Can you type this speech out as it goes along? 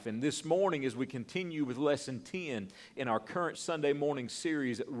And this morning, as we continue with Lesson 10 in our current Sunday morning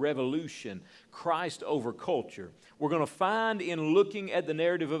series, Revolution, Christ over Culture, we're going to find in looking at the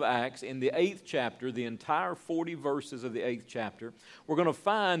narrative of Acts in the 8th chapter, the entire 40 verses of the 8th chapter, we're going to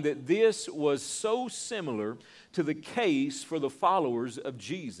find that this was so similar to the case for the followers of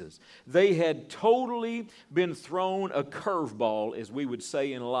Jesus. They had totally been thrown a curveball, as we would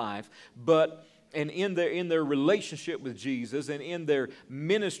say in life, and in their relationship with Jesus and in their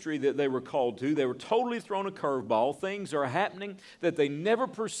ministry that they were called to, they were totally thrown a curveball. Things are happening that they never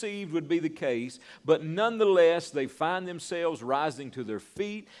perceived would be the case, but nonetheless, they find themselves rising to their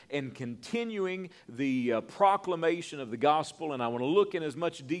feet and continuing the proclamation of the gospel. And I want to look in as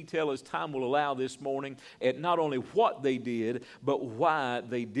much detail as time will allow this morning at not only what they did, but why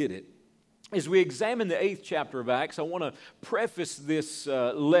they did it. As we examine the 8th chapter of Acts, I want to preface this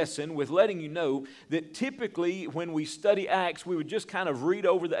lesson with letting you know that typically when we study Acts, we would just kind of read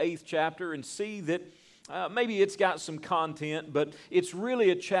over the 8th chapter and see that maybe it's got some content, but it's really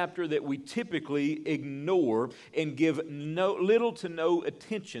a chapter that we typically ignore and give little to no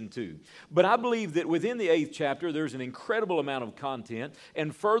attention to. But I believe that within the 8th chapter, there's an incredible amount of content.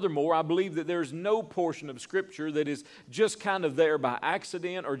 And furthermore, I believe that there's no portion of Scripture that is just kind of there by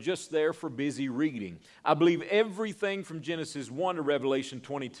accident or just there for busy reading. I believe everything from Genesis 1 to Revelation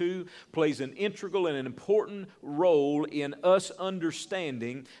 22 plays an integral and an important role in us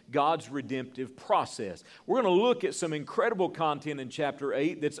understanding God's redemptive process. We're going to look at some incredible content in chapter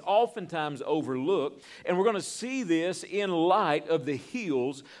 8 that's oftentimes overlooked, and we're going to see this in light of the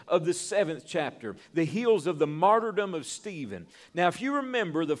heels of the 7th chapter, the heels of the martyrdom of Stephen. Now, if you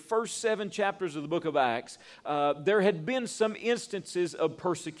remember the first 7 chapters of the book of Acts, there had been some instances of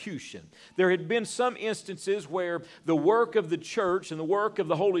persecution. There had been some instances where the work of the church and the work of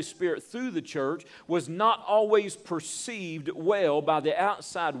the Holy Spirit through the church was not always perceived well by the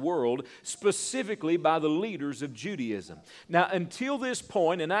outside world, specifically by the leaders of Judaism. Now, until this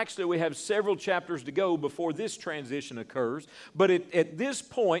point, and actually we have several chapters to go before this transition occurs, but at this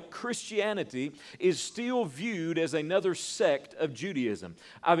point, Christianity is still viewed as another sect of Judaism.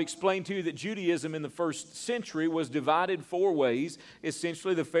 I've explained to you that Judaism in the first century was divided 4 ways,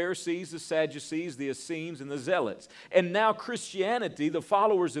 essentially the Pharisees, the Sadducees, the Essenes, and the Zealots. And now Christianity, the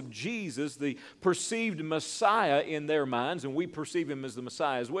followers of Jesus, the perceived Messiah in their minds, and we perceive him as the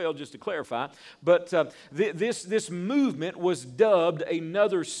Messiah as well, just to clarify, but this movement was dubbed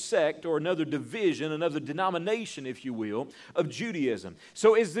another sect or another division, another denomination, if you will, of Judaism.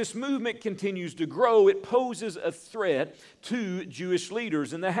 So as this movement continues to grow, it poses a threat to Jewish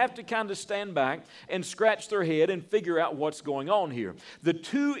leaders, and they have to kind of stand back and scratch their head and figure out what's going on here. The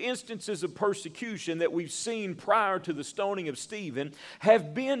 2 instances of persecution that we've seen prior to the stoning of Stephen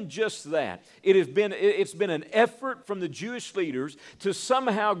have been just that. It's been an effort from the Jewish leaders to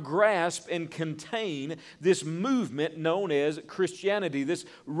somehow grasp and contain this movement known as Christianity, this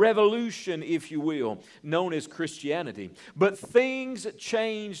revolution, if you will, known as Christianity. But things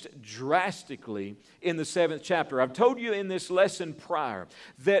changed drastically in the 7th chapter. I've told you in this lesson prior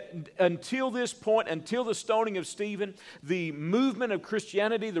that until this point, until the stoning of Stephen, the movement of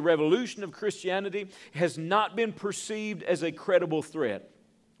Christianity, the revolution of Christianity, has not been perceived as a credible threat.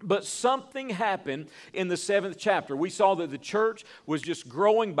 But something happened in the 7th chapter. We saw that the church was just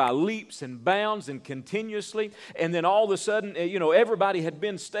growing by leaps and bounds and continuously. And then all of a sudden, everybody had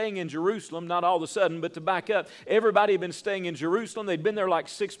been staying in Jerusalem. Not all of a sudden, but to back up, everybody had been staying in Jerusalem. They'd been there like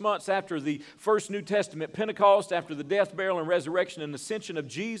 6 months after the first New Testament Pentecost, after the death, burial, and resurrection and ascension of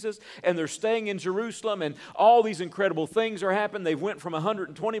Jesus. And they're staying in Jerusalem, and all these incredible things are happening. They went from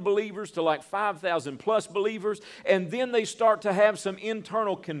 120 believers to like 5,000 plus believers. And then they start to have some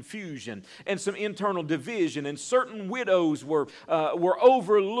internal confusion and some internal division, and certain widows were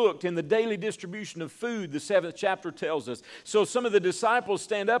overlooked in the daily distribution of food, the 7th chapter tells us. So some of the disciples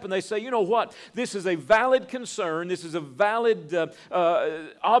stand up and they say, you know what, this is a valid concern, this is a valid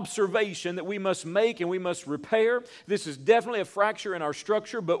observation that we must make and we must repair. This is definitely a fracture in our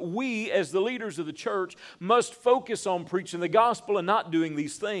structure, but we as the leaders of the church must focus on preaching the gospel and not doing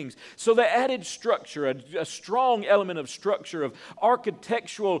these things. So they added structure, a strong element of structure, of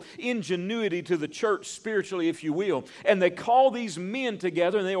architectural ingenuity to the church spiritually, if you will. And they call these men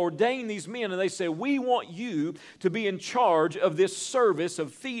together and they ordain these men and they say, we want you to be in charge of this service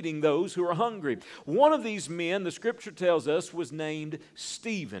of feeding those who are hungry. One of these men, the scripture tells us, was named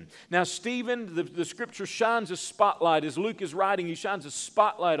Stephen. Now Stephen, the scripture shines a spotlight. As Luke is writing, he shines a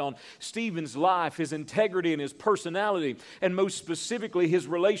spotlight on Stephen's life, his integrity and his personality, and most specifically his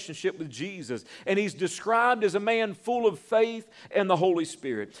relationship with Jesus. And he's described as a man full of faith and the Holy Spirit.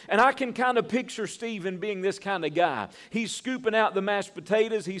 Spirit. And I can kind of picture Stephen being this kind of guy. He's scooping out the mashed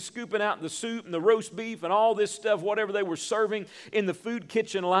potatoes, he's scooping out the soup and the roast beef and all this stuff, whatever they were serving in the food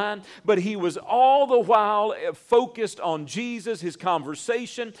kitchen line. But he was all the while focused on Jesus. His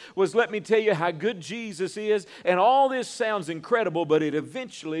conversation was, let me tell you how good Jesus is. And all this sounds incredible, but it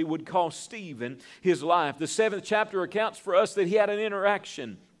eventually would cost Stephen his life. The 7th chapter accounts for us that he had an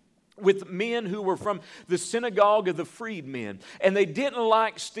interaction with men who were from the synagogue of the freedmen. And they didn't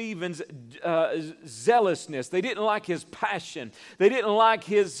like Stephen's zealousness. They didn't like his passion. They didn't like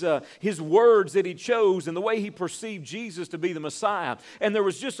his words that he chose and the way he perceived Jesus to be the Messiah. And there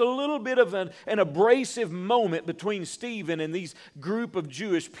was just a little bit of an abrasive moment between Stephen and these group of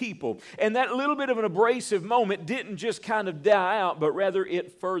Jewish people. And that little bit of an abrasive moment didn't just kind of die out, but rather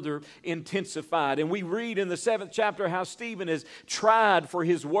it further intensified. And we read in the 7th chapter how Stephen is tried for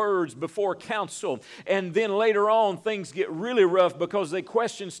his words before council. And then later on, things get really rough because they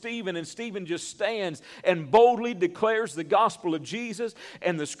question Stephen, and Stephen just stands and boldly declares the gospel of Jesus.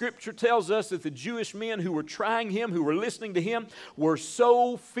 And the scripture tells us that the Jewish men who were trying him, who were listening to him, were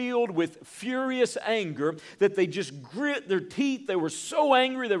so filled with furious anger that they just grit their teeth. They were so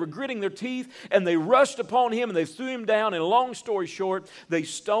angry, they were gritting their teeth, and they rushed upon him and they threw him down. And long story short, they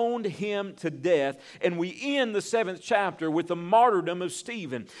stoned him to death. And we end the 7th chapter with the martyrdom of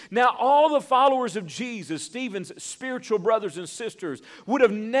Stephen. Now, all the followers of Jesus, Stephen's spiritual brothers and sisters, would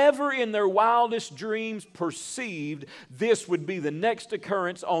have never in their wildest dreams perceived this would be the next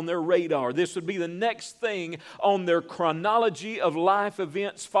occurrence on their radar. This would be the next thing on their chronology of life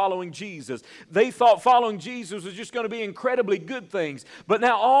events following Jesus. They thought following Jesus was just going to be incredibly good things. But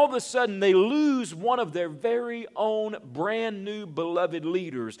now all of a sudden they lose one of their very own brand new beloved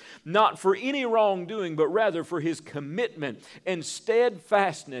leaders, not for any wrongdoing, but rather for his commitment and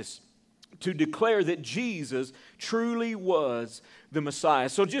steadfastness to declare that Jesus truly was the Messiah.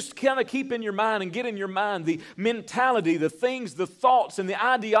 So just kind of keep in your mind and get in your mind the mentality, the things, the thoughts, and the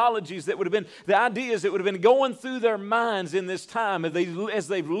ideologies that would have been, the ideas that would have been going through their minds in this time as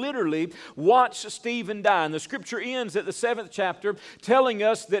they've literally watched Stephen die. And the scripture ends at the 7th chapter telling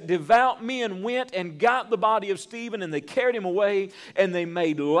us that devout men went and got the body of Stephen and they carried him away and they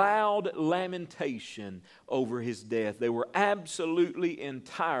made loud lamentation over his death. They were absolutely,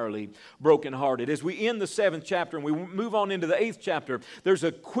 entirely brokenhearted. As we end the 7th chapter and we move on into the 8th chapter, there's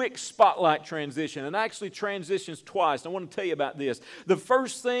a quick spotlight transition, and actually transitions twice. I want to tell you about this. The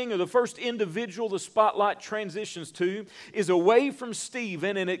first thing, or the first individual the spotlight transitions to is away from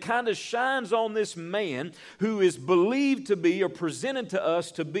Stephen, and it kind of shines on this man who is believed to be, or presented to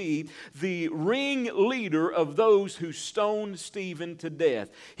us to be, the ring leader of those who stoned Stephen to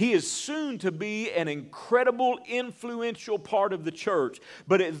death. He is soon to be an incredible, influential part of the church,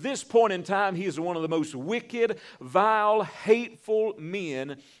 but at this point in time, he is one of the most wicked, vile, hateful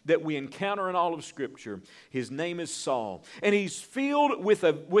men that we encounter in all of Scripture. His name is Saul, and he's filled with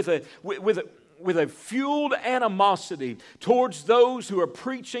a fueled animosity towards those who are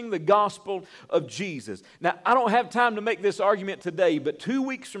preaching the gospel of Jesus. Now, I don't have time to make this argument today, but 2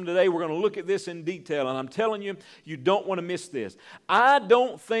 weeks from today, we're going to look at this in detail, and I'm telling you, you don't want to miss this. I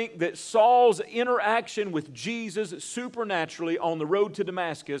don't think that Saul's interaction with Jesus supernaturally on the road to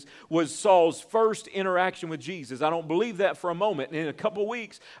Damascus was Saul's first interaction with Jesus. I don't believe that for a moment, and in a couple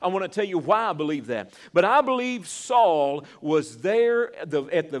weeks, I want to tell you why I believe that. But I believe Saul was there at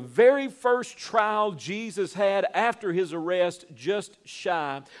the very first trial Jesus had after his arrest, just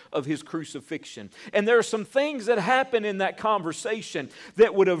shy of his crucifixion. And there are some things that happen in that conversation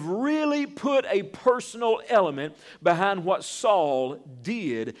that would have really put a personal element behind what Saul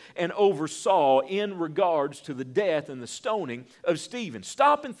did and oversaw in regards to the death and the stoning of Stephen.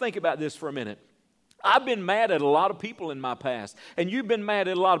 Stop and think about this for a minute. I've been mad at a lot of people in my past, and you've been mad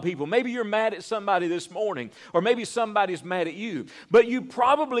at a lot of people. Maybe you're mad at somebody this morning, or maybe somebody's mad at you, but you've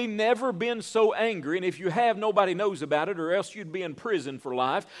probably never been so angry, and if you have, nobody knows about it, or else you'd be in prison for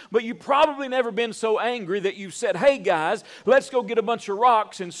life, but you've probably never been so angry that you've said, hey guys, let's go get a bunch of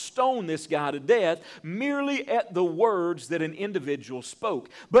rocks and stone this guy to death, merely at the words that an individual spoke.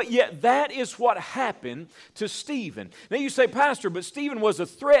 But yet that is what happened to Stephen. Now you say, Pastor, but Stephen was a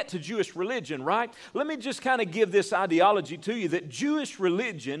threat to Jewish religion, right? Let me just kind of give this ideology to you that Jewish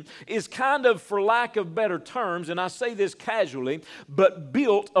religion is kind of, for lack of better terms, and I say this casually, but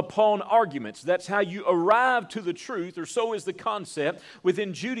built upon arguments. That's how you arrive to the truth, or so is the concept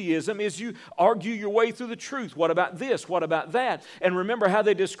within Judaism, is you argue your way through the truth. What about this? What about that? And remember how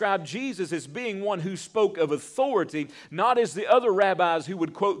they described Jesus as being one who spoke of authority, not as the other rabbis who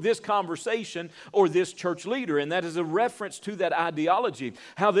would quote this conversation or this church leader. And that is a reference to that ideology,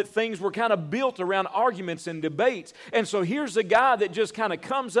 how that things were kind of built around around arguments and debates. And so here's a guy that just kind of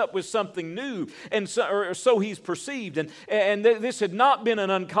comes up with something new, and so he's perceived. And this had not been an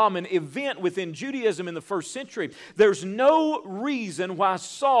uncommon event within Judaism in the first century. There's no reason why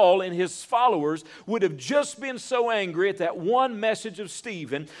Saul and his followers would have just been so angry at that one message of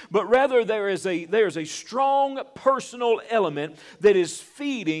Stephen, but rather there is a strong personal element that is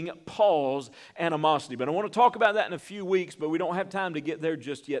feeding Paul's animosity. But I want to talk about that in a few weeks, but we don't have time to get there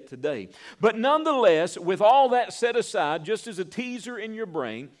just yet today. But nonetheless, with all that set aside, just as a teaser in your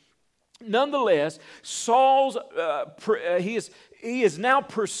brain, nonetheless, Saul's he is now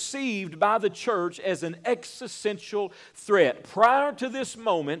perceived by the church as an existential threat. Prior to this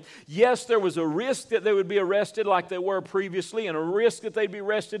moment, yes, there was a risk that they would be arrested like they were previously, and a risk that they'd be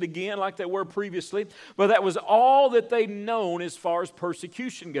arrested again like they were previously, but that was all that they'd known as far as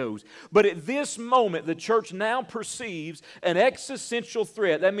persecution goes. But at this moment, the church now perceives an existential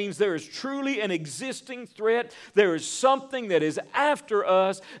threat. That means there is truly an existing threat. There is something that is after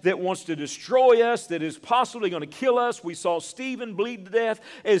us, that wants to destroy us, that is possibly going to kill us. We saw Stephen bleed to death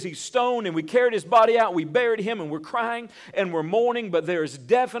as he's stoned, and we carried his body out, we buried him, and we're crying and we're mourning. But there is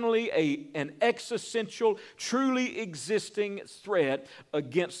definitely an existential, truly existing threat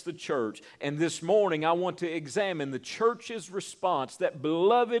against the church. And this morning I want to examine the church's response, that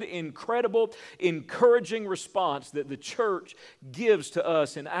beloved, incredible, encouraging response that the church gives to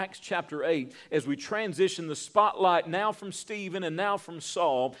us in Acts chapter 8, as we transition the spotlight now from Stephen and now from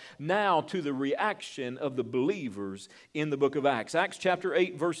Saul, now to the reaction of the believers in the book of Acts. Acts chapter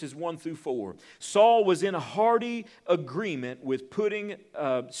 8, verses 1 through 4. Saul was in a hearty agreement with putting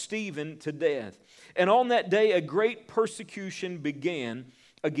Stephen to death. And on that day, a great persecution began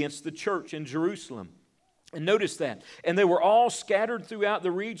against the church in Jerusalem. And notice that. And they were all scattered throughout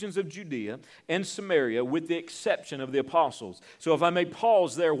the regions of Judea and Samaria, with the exception of the apostles. So if I may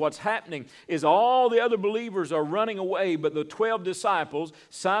pause there, what's happening is all the other believers are running away, but the 12 disciples,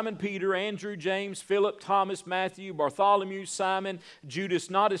 Simon Peter, Andrew, James, Philip, Thomas, Matthew, Bartholomew, Simon, Judas,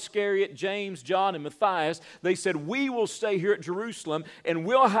 not Iscariot, James, John, and Matthias, they said, we will stay here at Jerusalem, and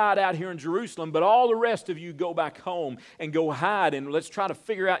we'll hide out here in Jerusalem, but all the rest of you go back home and go hide, and let's try to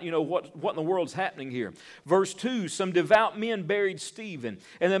figure out, what in the world's happening here. Verse 2, some devout men buried Stephen,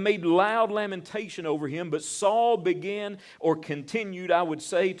 and they made loud lamentation over him, but Saul began, or continued, I would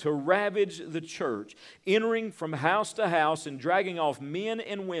say, to ravage the church, entering from house to house and dragging off men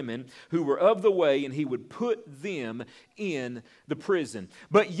and women who were of the way, and he would put them in the prison.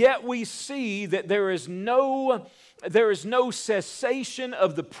 But yet we see that there is no cessation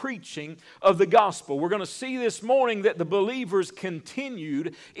of the preaching of the gospel. We're going to see this morning that the believers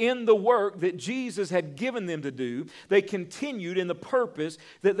continued in the work that Jesus had given them to do. They continued in the purpose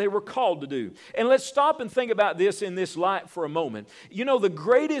that they were called to do. And let's stop and think about this in this light for a moment. The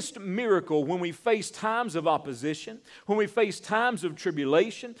greatest miracle when we face times of opposition, when we face times of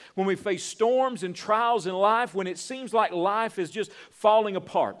tribulation, when we face storms and trials in life, when it seems like life is just falling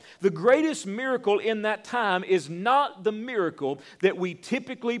apart, the greatest miracle in that time is not the miracle that we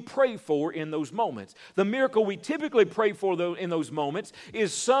typically pray for in those moments. The miracle we typically pray for in those moments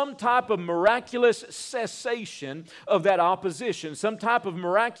is some type of miraculous cessation of that opposition, some type of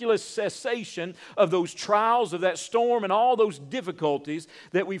miraculous cessation of those trials, of that storm, and all those difficulties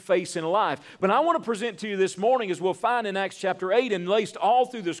that we face in life. But I want to present to you this morning, as we'll find in Acts chapter 8 and laced all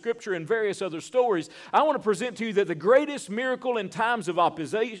through the scripture and various other stories, I want to present to you that the greatest miracle in times of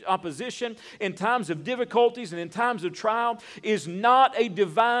opposition, in times of difficulties, and in times of trial is not a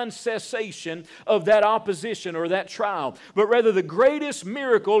divine cessation of that opposition or that trial, but rather the greatest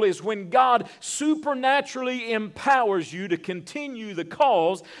miracle is when God supernaturally empowers you to continue the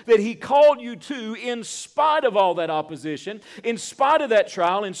cause that He called you to, in spite of all that opposition, in spite of that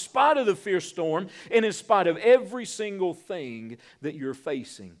trial, in spite of the fierce storm, and in spite of every single thing that you're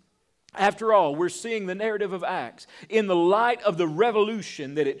facing. After all, we're seeing the narrative of Acts in the light of the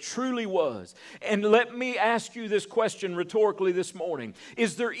revolution that it truly was. And let me ask you this question rhetorically this morning.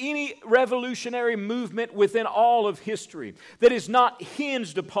 Is there any revolutionary movement within all of history that is not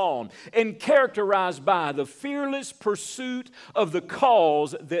hinged upon and characterized by the fearless pursuit of the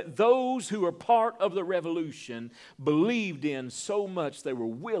cause that those who are part of the revolution believed in so much they were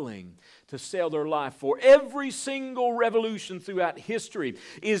willing to sell their life for? Every single revolution throughout history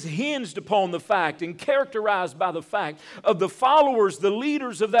is hinged upon the fact and characterized by the fact of the followers, the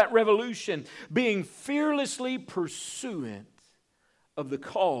leaders of that revolution, being fearlessly pursuant of the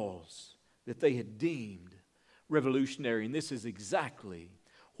cause that they had deemed revolutionary. And this is exactly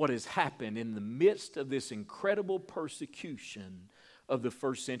what has happened in the midst of this incredible persecution of the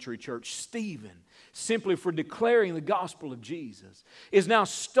first century church. Stephen, simply for declaring the gospel of Jesus, is now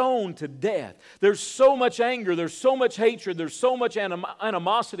stoned to death. There's so much anger, there's so much hatred, there's so much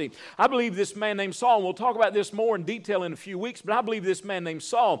animosity. I believe this man named Saul, and we'll talk about this more in detail in a few weeks, but I believe this man named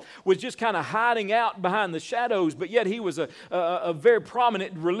Saul was just kind of hiding out behind the shadows, but yet he was a very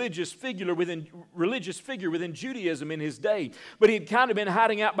prominent religious figure within Judaism in his day. But he had kind of been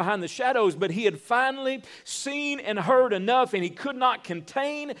hiding out behind the shadows, but he had finally seen and heard enough, and he could not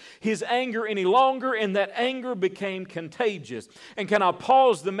contain his anger any longer, and that anger became contagious. And can I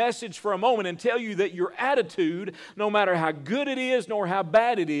pause the message for a moment and tell you that your attitude, no matter how good it is nor how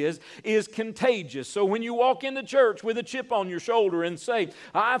bad it is contagious. So when you walk into church with a chip on your shoulder and say,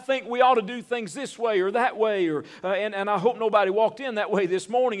 I think we ought to do things this way or that way, and I hope nobody walked in that way this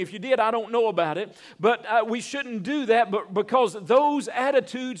morning. If you did, I don't know about it. But we shouldn't do that, but because those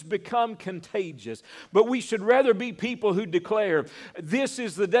attitudes become contagious. But we should rather be people who declare, this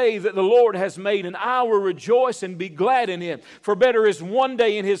is the day that the Lord has made, and I will rejoice and be glad in it. For better is one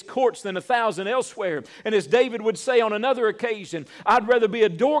day in His courts than 1,000 elsewhere. And as David would say on another occasion, I'd rather be a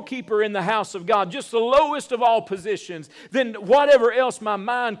doorkeeper in the house of God, just the lowest of all positions, than whatever else my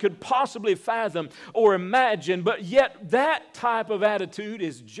mind could possibly fathom or imagine. But yet that type of attitude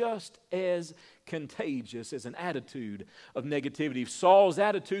is just as contagious as an attitude of negativity. Saul's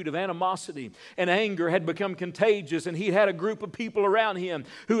attitude of animosity and anger had become contagious, and he had a group of people around him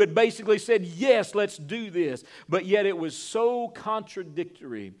who had basically said, yes, let's do this. But yet it was so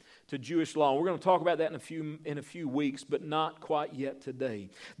contradictory to Jewish law. We're going to talk about that in a few weeks, but not quite yet today.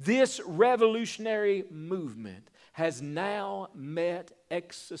 This revolutionary movement has now met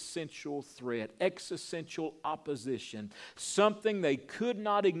existential threat, existential opposition, something they could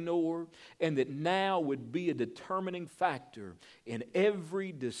not ignore, and that now would be a determining factor in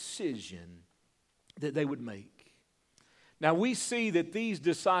every decision that they would make. Now we see that these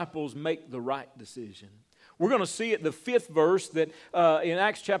disciples make the right decision. We're going to see it, the 5th verse, that in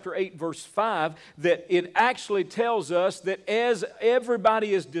Acts chapter 8, verse 5, that it actually tells us that as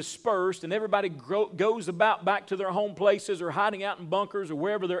everybody is dispersed and everybody goes about back to their home places or hiding out in bunkers or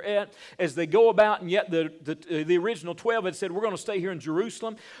wherever they're at, as they go about, and yet the original 12 had said, we're going to stay here in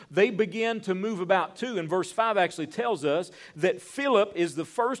Jerusalem, they begin to move about too. And verse 5 actually tells us that Philip is the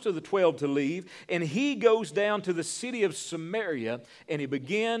first of the 12 to leave, and he goes down to the city of Samaria, and he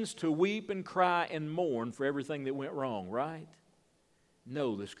begins to weep and cry and mourn for everything that went wrong, right?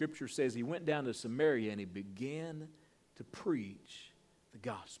 No, the scripture says he went down to Samaria and he began to preach the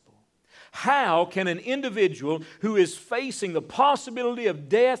gospel. How can an individual who is facing the possibility of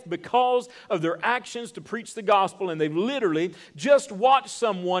death because of their actions to preach the gospel, and they've literally just watched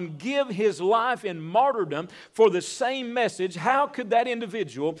someone give his life in martyrdom for the same message, how could that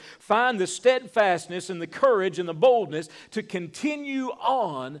individual find the steadfastness and the courage and the boldness to continue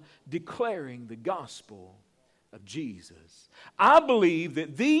on declaring the gospel of Jesus? I believe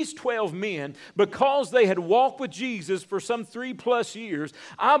that these 12 men, because they had walked with Jesus for some 3+ years,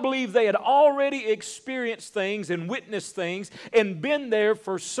 I believe they had already experienced things and witnessed things and been there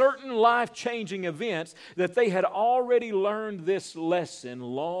for certain life-changing events, that they had already learned this lesson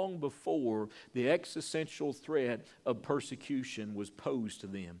long before the existential threat of persecution was posed to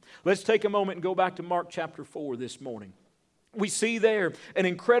them. Let's take a moment and go back to Mark chapter 4 this morning. We see there an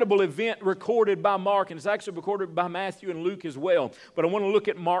incredible event recorded by Mark, and it's actually recorded by Matthew and Luke as well. But I want to look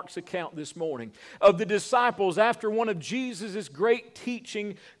at Mark's account this morning of the disciples after one of Jesus' great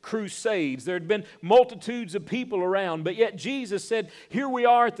teaching crusades. There had been multitudes of people around, but yet Jesus said, here we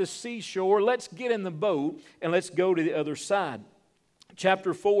are at the seashore, let's get in the boat and let's go to the other side.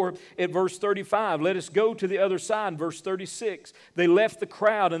 Chapter 4 at verse 35, let us go to the other side. Verse 36, they left the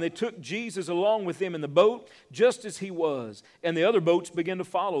crowd and they took Jesus along with them in the boat just as he was, and the other boats began to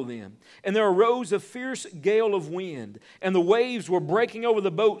follow them. And there arose a fierce gale of wind, and the waves were breaking over the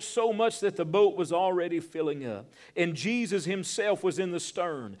boat so much that the boat was already filling up. And Jesus himself was in the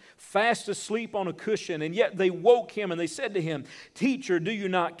stern, fast asleep on a cushion, and yet they woke him and they said to him, Teacher, do you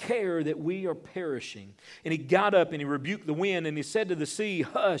not care that we are perishing? And he got up and he rebuked the wind, and he said to the sea,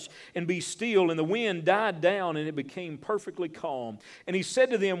 hush and be still. And the wind died down and it became perfectly calm. And he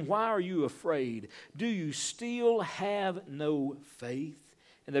said to them, why are you afraid? Do you still have no faith?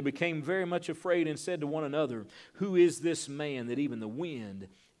 And they became very much afraid and said to one another, who is this man that even the wind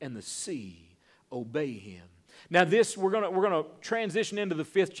and the sea obey him? Now this, we're going to transition into the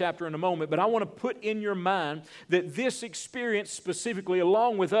 5th chapter in a moment, but I want to put in your mind that this experience specifically,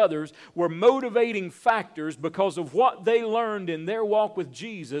 along with others, were motivating factors because of what they learned in their walk with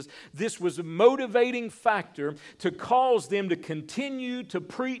Jesus. This was a motivating factor to cause them to continue to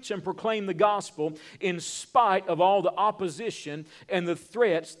preach and proclaim the gospel in spite of all the opposition and the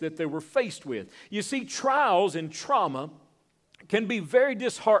threats that they were faced with. You see, trials and trauma can be very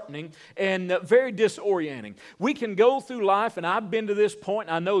disheartening and very disorienting. We can go through life, and I've been to this point,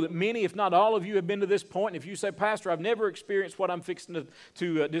 and I know that many, if not all of you, have been to this point. And if you say, Pastor, I've never experienced what I'm fixing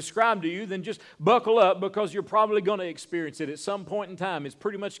to describe to you, then just buckle up, because you're probably going to experience it at some point in time. It's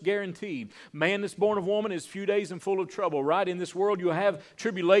pretty much guaranteed. Man that's born of woman is few days and full of trouble, right? In this world you'll have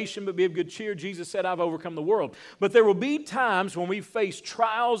tribulation, but be of good cheer. Jesus said, I've overcome the world. But there will be times when we face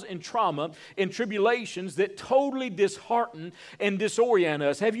trials and trauma and tribulations that totally dishearten and disorient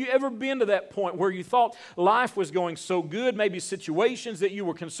us. Have you ever been to that point where you thought life was going so good, maybe situations that you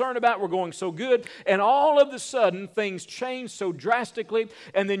were concerned about were going so good, and all of a sudden things change so drastically,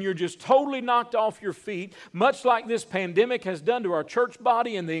 and then you're just totally knocked off your feet, much like this pandemic has done to our church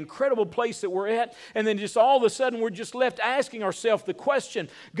body and the incredible place that we're at, and then just all of a sudden we're just left asking ourselves the question,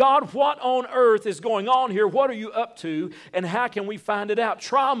 God, what on earth is going on here? What are you up to, and how can we find it out?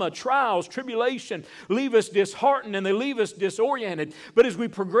 Trauma, trials, tribulation leave us disheartened, and they leave us disoriented. But as we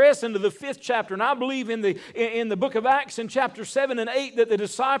progress into the 5th chapter, and I believe in the book of Acts in chapter 7 and 8 that the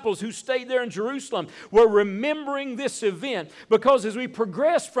disciples who stayed there in Jerusalem were remembering this event, because as we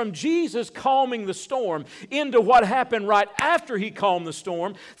progress from Jesus calming the storm into what happened right after he calmed the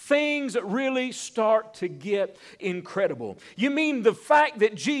storm, things really start to get incredible. You mean the fact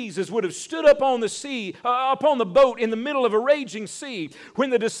that Jesus would have stood up on the sea, upon the boat in the middle of a raging sea, when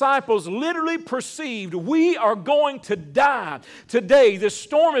the disciples literally perceived, we are going to die today. This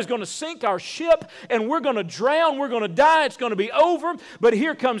storm is going to sink our ship, and we're going to drown. We're going to die. It's going to be over. But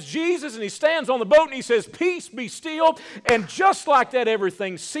here comes Jesus, and he stands on the boat, and he says, peace, be still. And just like that,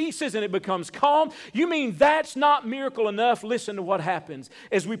 everything ceases, and it becomes calm. You mean that's not miracle enough? Listen to what happens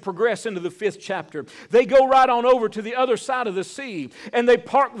as we progress into the 5th chapter. They go right on over to the other side of the sea, and they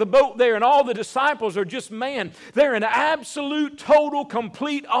park the boat there, and all the disciples are just, man, they're in absolute, total,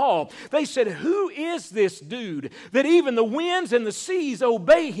 complete awe. They said, who is this dude that even the winds and the seas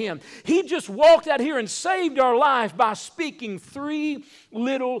obey him? He just walked out here and saved our life by speaking 3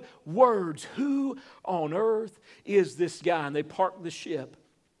 little words. Who on earth is this guy? And they parked the ship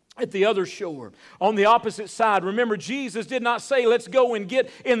at the other shore, on the opposite side. Remember, Jesus did not say, let's go and get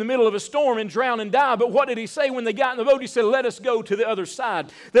in the middle of a storm and drown and die. But what did he say when they got in the boat? He said, let us go to the other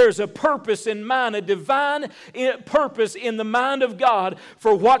side. There's a purpose in mind, a divine purpose in the mind of God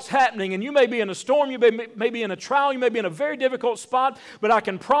for what's happening. And you may be in a storm, you may be in a trial, you may be in a very difficult spot, but I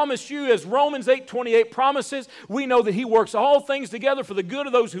can promise you, as Romans 8:28 promises, we know that he works all things together for the good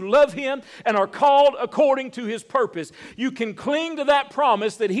of those who love him and are called according to his purpose. You can cling to that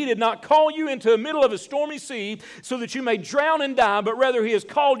promise that he did not call you into the middle of a stormy sea so that you may drown and die, but rather he has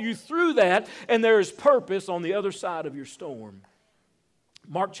called you through that, and there is purpose on the other side of your storm.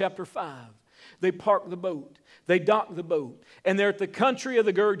 Mark chapter 5. They park the boat. They dock the boat, and they're at the country of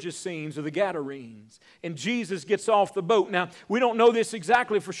the Gergesenes or the Gadarenes, and Jesus gets off the boat. Now, we don't know this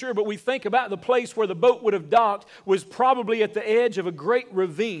exactly for sure, but we think about the place where the boat would have docked was probably at the edge of a great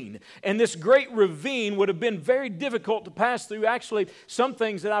ravine, and this great ravine would have been very difficult to pass through. Actually, some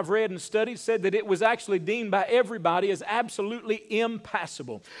things that I've read and studied said that it was actually deemed by everybody as absolutely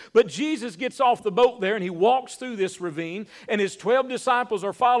impassable. But Jesus gets off the boat there, and he walks through this ravine, and his 12 disciples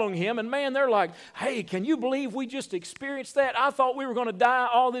are following him, and man, they're like, hey, can you believe we just experienced that? I thought we were going to die,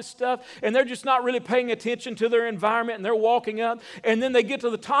 all this stuff, and they're just not really paying attention to their environment, and they're walking up, and then they get to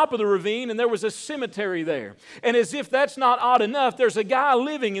the top of the ravine, and there was a cemetery there. And as if that's not odd enough, there's a guy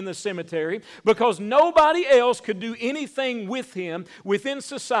living in the cemetery because nobody else could do anything with him within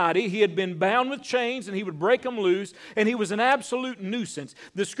society. He had been bound with chains, and he would break them loose, and he was an absolute nuisance.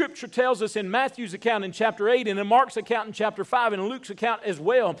 The scripture tells us in Matthew's account in chapter 8, and in Mark's account in chapter 5, and in Luke's account as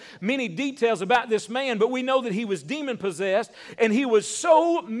well, many details about this man, but we know that he was demon-possessed, and he was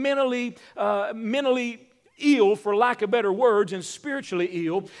so mentally ill, for lack of better words, and spiritually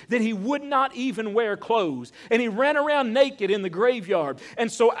ill, that he would not even wear clothes. And he ran around naked in the graveyard.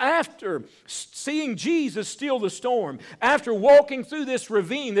 And so after seeing Jesus still the storm, after walking through this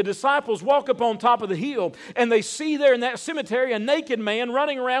ravine, the disciples walk up on top of the hill, and they see there in that cemetery a naked man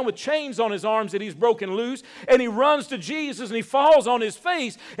running around with chains on his arms that he's broken loose. And he runs to Jesus, and he falls on his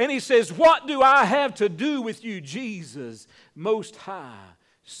face, and he says, what do I have to do with you, Jesus, Most High,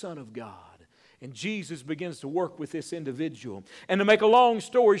 Son of God? And Jesus begins to work with this individual. And to make a long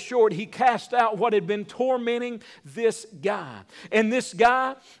story short, he cast out what had been tormenting this guy. And this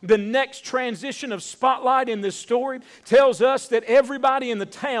guy, the next transition of spotlight in this story, tells us that everybody in the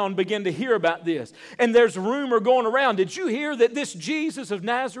town began to hear about this. And there's rumor going around. Did you hear that this Jesus of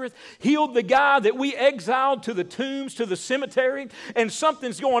Nazareth healed the guy that we exiled to the tombs, to the cemetery? And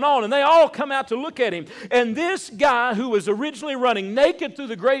something's going on. And they all come out to look at him. And this guy who was originally running naked through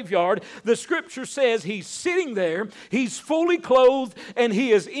the graveyard, the Scripture says he's sitting there, he's fully clothed, and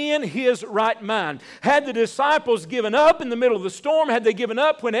he is in his right mind. Had the disciples given up in the middle of the storm, had they given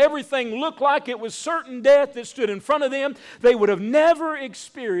up when everything looked like it was certain death that stood in front of them, they would have never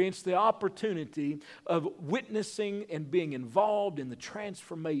experienced the opportunity of witnessing and being involved in the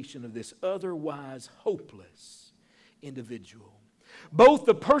transformation of this otherwise hopeless individual. Both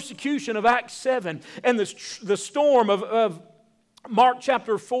the persecution of Acts 7 and the storm of Mark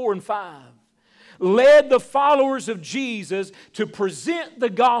chapter 4 and 5 led the followers of Jesus to present the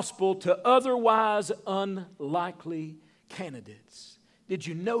gospel to otherwise unlikely candidates. Did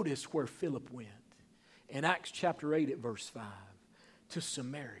you notice where Philip went? In Acts chapter 8 at verse 5, to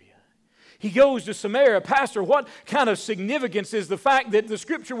Samaria. He goes to Samaria. Pastor, what kind of significance is the fact that the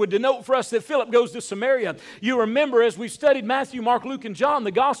Scripture would denote for us that Philip goes to Samaria? You remember as we studied Matthew, Mark, Luke, and John, the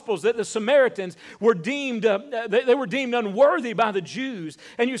Gospels, that the Samaritans were deemed, they were deemed unworthy by the Jews.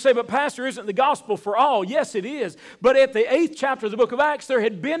 And you say, but Pastor, isn't the Gospel for all? Yes, it is. But at the 8th chapter of the book of Acts, there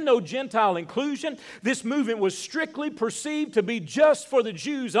had been no Gentile inclusion. This movement was strictly perceived to be just for the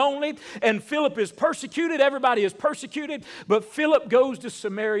Jews only. And Philip is persecuted. Everybody is persecuted. But Philip goes to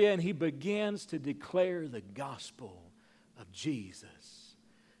Samaria and he begins to declare the gospel of Jesus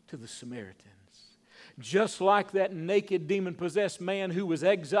to the Samaritans. Just like that naked demon-possessed man who was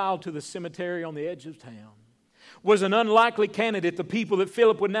exiled to the cemetery on the edge of town was an unlikely candidate. The people that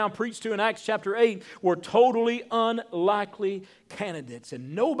Philip would now preach to in Acts chapter 8 were totally unlikely candidates,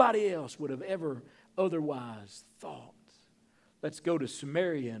 and nobody else would have ever otherwise thought, let's go to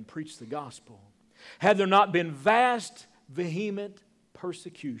Samaria and preach the gospel. Had there not been vast, vehement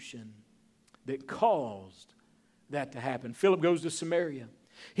persecution that caused that to happen. Philip goes to Samaria.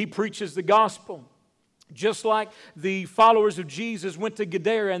 He preaches the gospel. Just like the followers of Jesus went to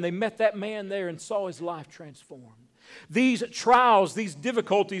Gadara and they met that man there and saw his life transformed. These trials, these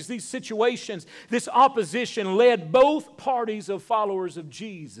difficulties, these situations, this opposition led both parties of followers of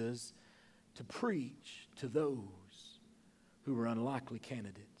Jesus to preach to those who were unlikely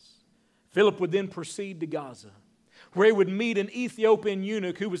candidates. Philip would then proceed to Gaza, where he would meet an Ethiopian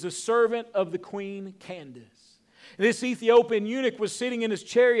eunuch who was a servant of the Queen Candace. This Ethiopian eunuch was sitting in his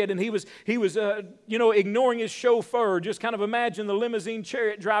chariot and he was ignoring his chauffeur. Just kind of imagine the limousine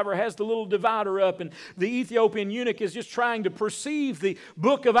chariot driver has the little divider up, and the Ethiopian eunuch is just trying to perceive the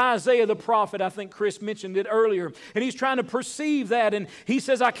book of Isaiah the prophet. I think Chris mentioned it earlier. And he's trying to perceive that, and he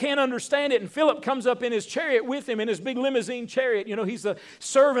says, I can't understand it. And Philip comes up in his chariot with him, in his big limousine chariot. You know, he's the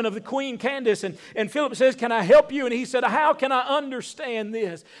servant of the Queen Candace. And Philip says, can I help you? And he said, how can I understand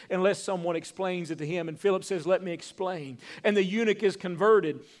this unless someone explains it to him? And Philip says, let me explain. And the eunuch is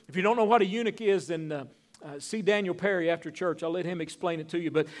converted. If you don't know what a eunuch is, then see Daniel Perry after church. I'll let him explain it to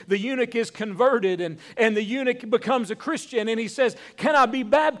you. But the eunuch is converted, and the eunuch becomes a Christian, and he says, can I be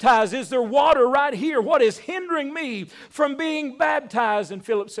baptized? Is there water right here? What is hindering me from being baptized? And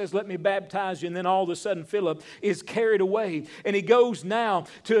Philip says, let me baptize you. And then all of a sudden Philip is carried away, and he goes now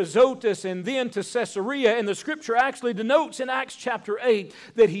to Azotus and then to Caesarea. And the Scripture actually denotes in Acts chapter 8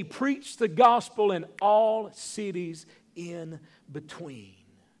 that he preached the gospel in all cities in between.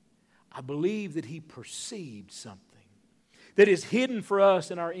 I believe that he perceived something that is hidden for us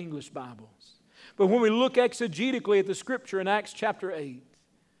in our English Bibles. But when we look exegetically at the Scripture in Acts chapter 8,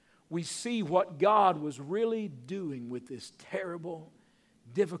 we see what God was really doing with this terrible,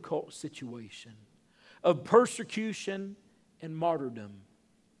 difficult situation of persecution and martyrdom.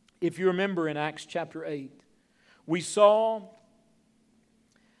 If you remember in Acts chapter 8, we saw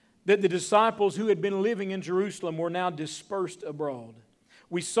that the disciples who had been living in Jerusalem were now dispersed abroad.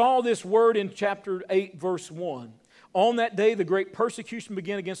 We saw this word in chapter 8, verse 1. On that day, the great persecution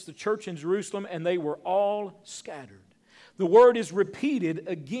began against the church in Jerusalem, and they were all scattered. The word is repeated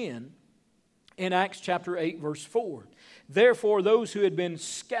again in Acts chapter 8, verse 4. Therefore, those who had been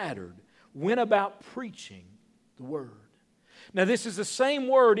scattered went about preaching the word. Now, this is the same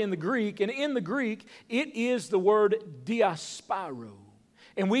word in the Greek, and in the Greek, it is the word diaspiro.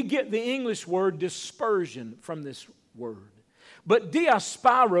 And we get the English word dispersion from this word. But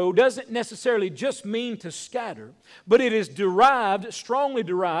diaspiro doesn't necessarily just mean to scatter, but it is strongly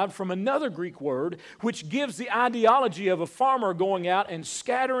derived from another Greek word which gives the ideology of a farmer going out and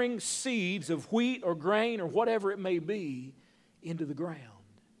scattering seeds of wheat or grain or whatever it may be into the ground.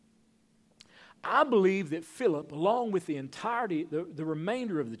 I believe that Philip, along with the entirety, the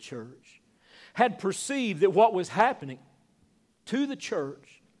remainder of the church, had perceived that what was happening to the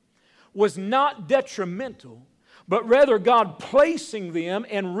church was not detrimental, but rather God placing them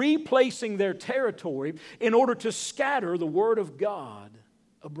and replacing their territory in order to scatter the Word of God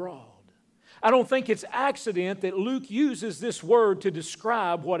abroad. I don't think it's accident that Luke uses this word to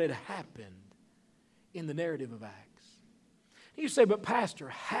describe what had happened in the narrative of Acts. You say, but Pastor,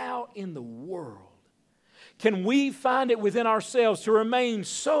 how in the world can we find it within ourselves to remain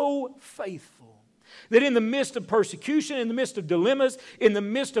so faithful that in the midst of persecution, in the midst of dilemmas, in the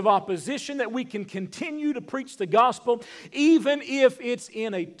midst of opposition, that we can continue to preach the gospel, even if it's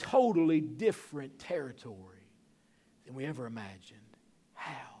in a totally different territory than we ever imagined?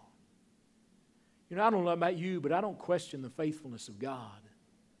 How? You know, I don't know about you, but I don't question the faithfulness of God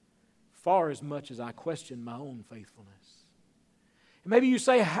far as much as I question my own faithfulness. And maybe you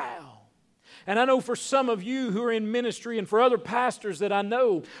say, how? And I know for some of you who are in ministry and for other pastors that I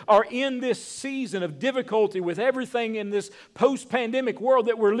know are in this season of difficulty with everything in this post-pandemic world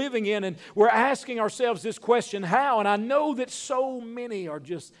that we're living in, and we're asking ourselves this question, how? And I know that so many are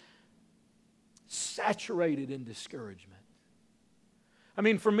just saturated in discouragement. I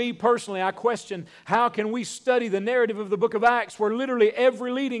mean, for me personally, I question how can we study the narrative of the book of Acts where literally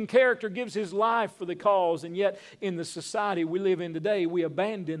every leading character gives his life for the cause, and yet in the society we live in today, we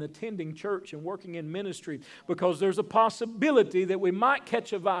abandon attending church and working in ministry because there's a possibility that we might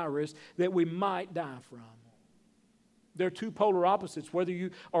catch a virus that we might die from. There are two polar opposites, whether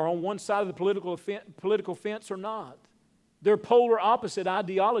you are on one side of the political fence or not. There are polar opposite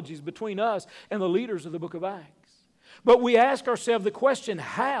ideologies between us and the leaders of the book of Acts. But we ask ourselves the question,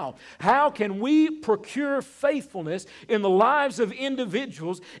 how? How can we procure faithfulness in the lives of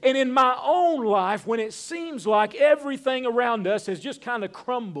individuals and in my own life when it seems like everything around us has just kind of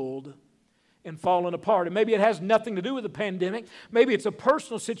crumbled and fallen apart? And maybe it has nothing to do with the pandemic. Maybe it's a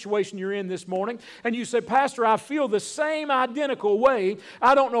personal situation you're in this morning, and you say, Pastor, I feel the same identical way.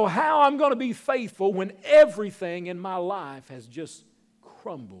 I don't know how I'm going to be faithful when everything in my life has just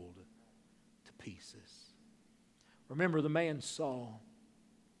crumbled to pieces. Remember the man Saul.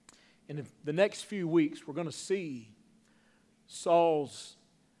 In the next few weeks, we're going to see Saul's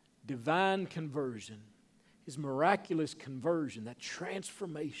divine conversion, his miraculous conversion, that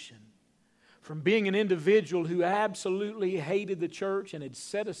transformation from being an individual who absolutely hated the church and had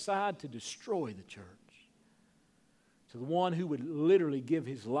set aside to destroy the church to the one who would literally give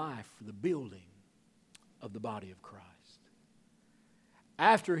his life for the building of the body of Christ.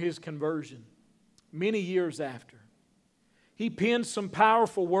 After his conversion, many years after, he penned some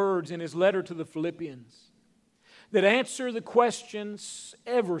powerful words in his letter to the Philippians that answer the questions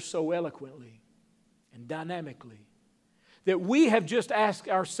ever so eloquently and dynamically that we have just asked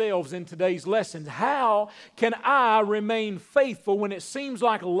ourselves in today's lessons. How can I remain faithful when it seems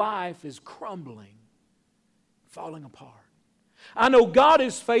like life is crumbling, falling apart? I know God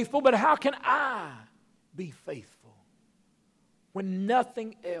is faithful, but how can I be faithful when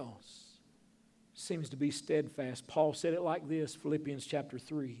nothing else seems to be steadfast? Paul said it like this, Philippians chapter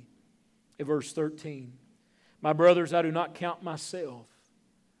 3, at verse 13. My brothers, I do not count myself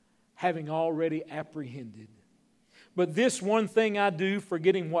having already apprehended. But this one thing I do,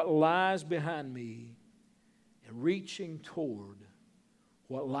 forgetting what lies behind me and reaching toward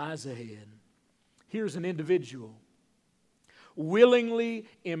what lies ahead. Here's an individual willingly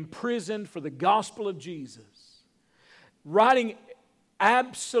imprisoned for the gospel of Jesus, writing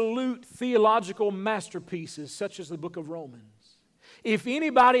absolute theological masterpieces such as the book of Romans. If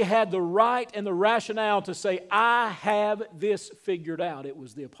anybody had the right and the rationale to say, I have this figured out, it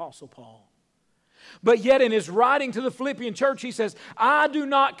was the Apostle Paul. But yet in his writing to the Philippian church, he says, I do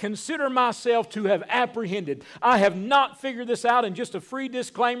not consider myself to have apprehended. I have not figured this out. And just a free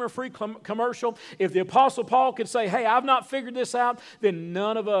disclaimer, free commercial, if the Apostle Paul could say, hey, I've not figured this out, then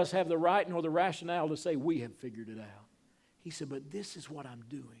none of us have the right nor the rationale to say we have figured it out. He said, but this is what I'm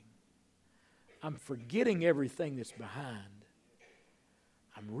doing. I'm forgetting everything that's behind.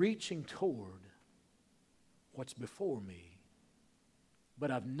 I'm reaching toward what's before me. But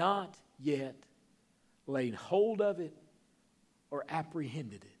I've not yet laid hold of it or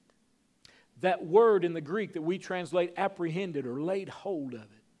apprehended it. That word in the Greek that we translate apprehended or laid hold of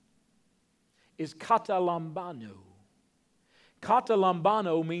it is katalambano.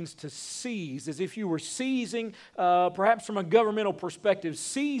 Katalambano means to seize, as if you were seizing, perhaps from a governmental perspective,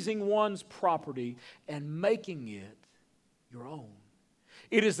 seizing one's property and making it your own.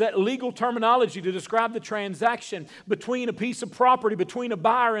 It is that legal terminology to describe the transaction between a piece of property, between a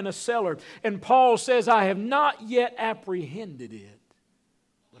buyer and a seller. And Paul says, I have not yet apprehended it.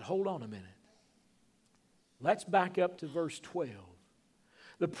 But hold on a minute. Let's back up to verse 12.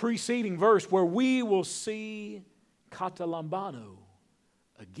 The preceding verse where we will see katalambano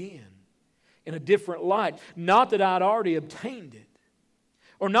again in a different light. Not that I'd already obtained it,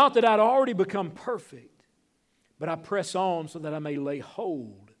 or not that I'd already become perfect, but I press on so that I may lay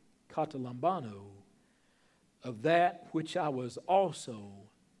hold, katalambano, of that which I was also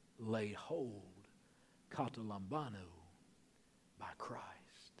laid hold, katalambano, by Christ.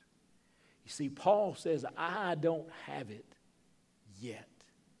 You see, Paul says, I don't have it yet.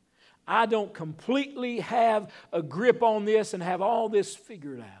 I don't completely have a grip on this and have all this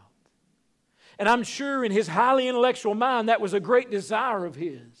figured out. And I'm sure in his highly intellectual mind that was a great desire of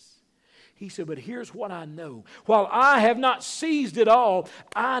his. He said, but here's what I know. While I have not seized it all,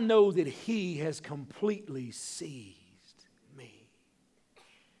 I know that He has completely seized me.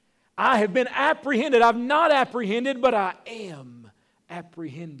 I have been apprehended. I've not apprehended, but I am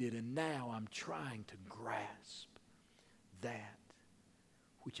apprehended. And now I'm trying to grasp that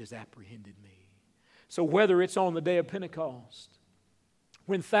which has apprehended me. So whether it's on the day of Pentecost,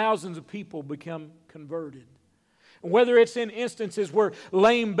 when thousands of people become converted, whether it's in instances where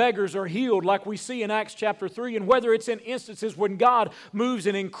lame beggars are healed like we see in Acts chapter 3, and whether it's in instances when God moves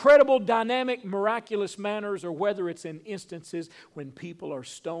in incredible, dynamic, miraculous manners, or whether it's in instances when people are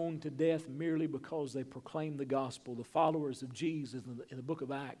stoned to death merely because they proclaim the gospel, the followers of Jesus in the book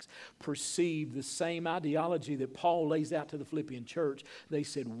of Acts perceived the same ideology that Paul lays out to the Philippian church. They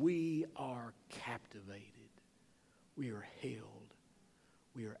said, we are captivated, we are held,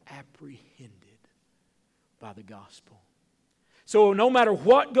 we are apprehended by the gospel. So no matter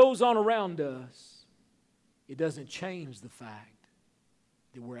what goes on around us, it doesn't change the fact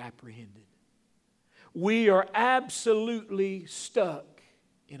that we're apprehended. We are absolutely stuck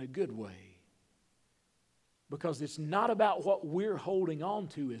in a good way, because it's not about what we're holding on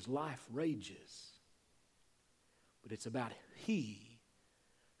to as life rages, but it's about He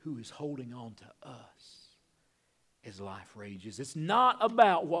who is holding on to us as life rages. It's not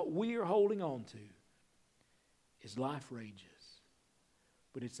about what we're holding on to as life rages,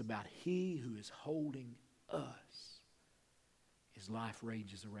 but it's about He who is holding us as life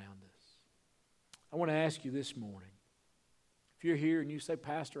rages around us. I want to ask you this morning, if you're here and you say,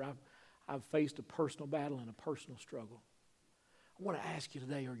 Pastor, I've faced a personal battle and a personal struggle, I want to ask you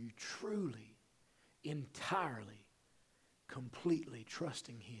today, are you truly, entirely, completely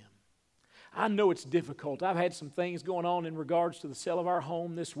trusting Him? I know it's difficult. I've had some things going on in regards to the sale of our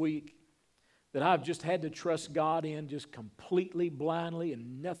home this week that I've just had to trust God in just completely, blindly,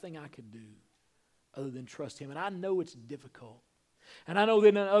 and nothing I could do other than trust Him. And I know it's difficult. And I know that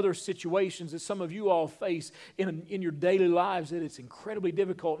in other situations that some of you all face in your daily lives that it's incredibly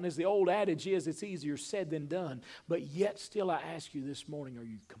difficult. And as the old adage is, it's easier said than done. But yet still I ask you this morning, are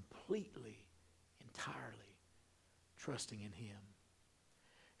you completely, entirely trusting in Him?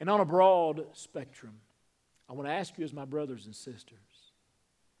 And on a broad spectrum, I want to ask you as my brothers and sisters,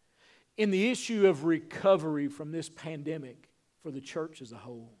 in the issue of recovery from this pandemic for the church as a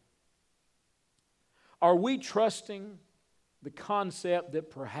whole, are we trusting the concept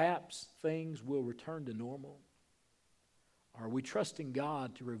that perhaps things will return to normal? Or are we trusting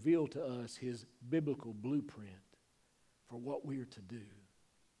God to reveal to us His biblical blueprint for what we are to do?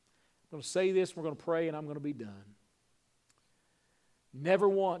 I'm going to say this, we're going to pray, and I'm going to be done. Never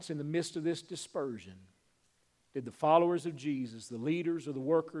once in the midst of this dispersion did the followers of Jesus, the leaders or the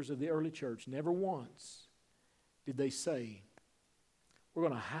workers of the early church, never once did they say, we're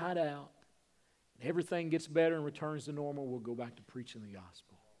going to hide out, and everything gets better and returns to normal, we'll go back to preaching the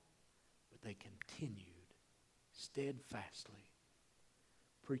gospel. But they continued steadfastly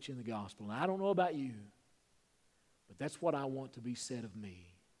preaching the gospel. And I don't know about you, but that's what I want to be said of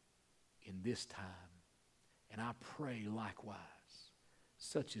me in this time. And I pray likewise,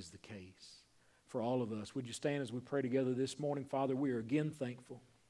 such is the case for all of us. Would you stand as we pray together this morning? Father, we are again thankful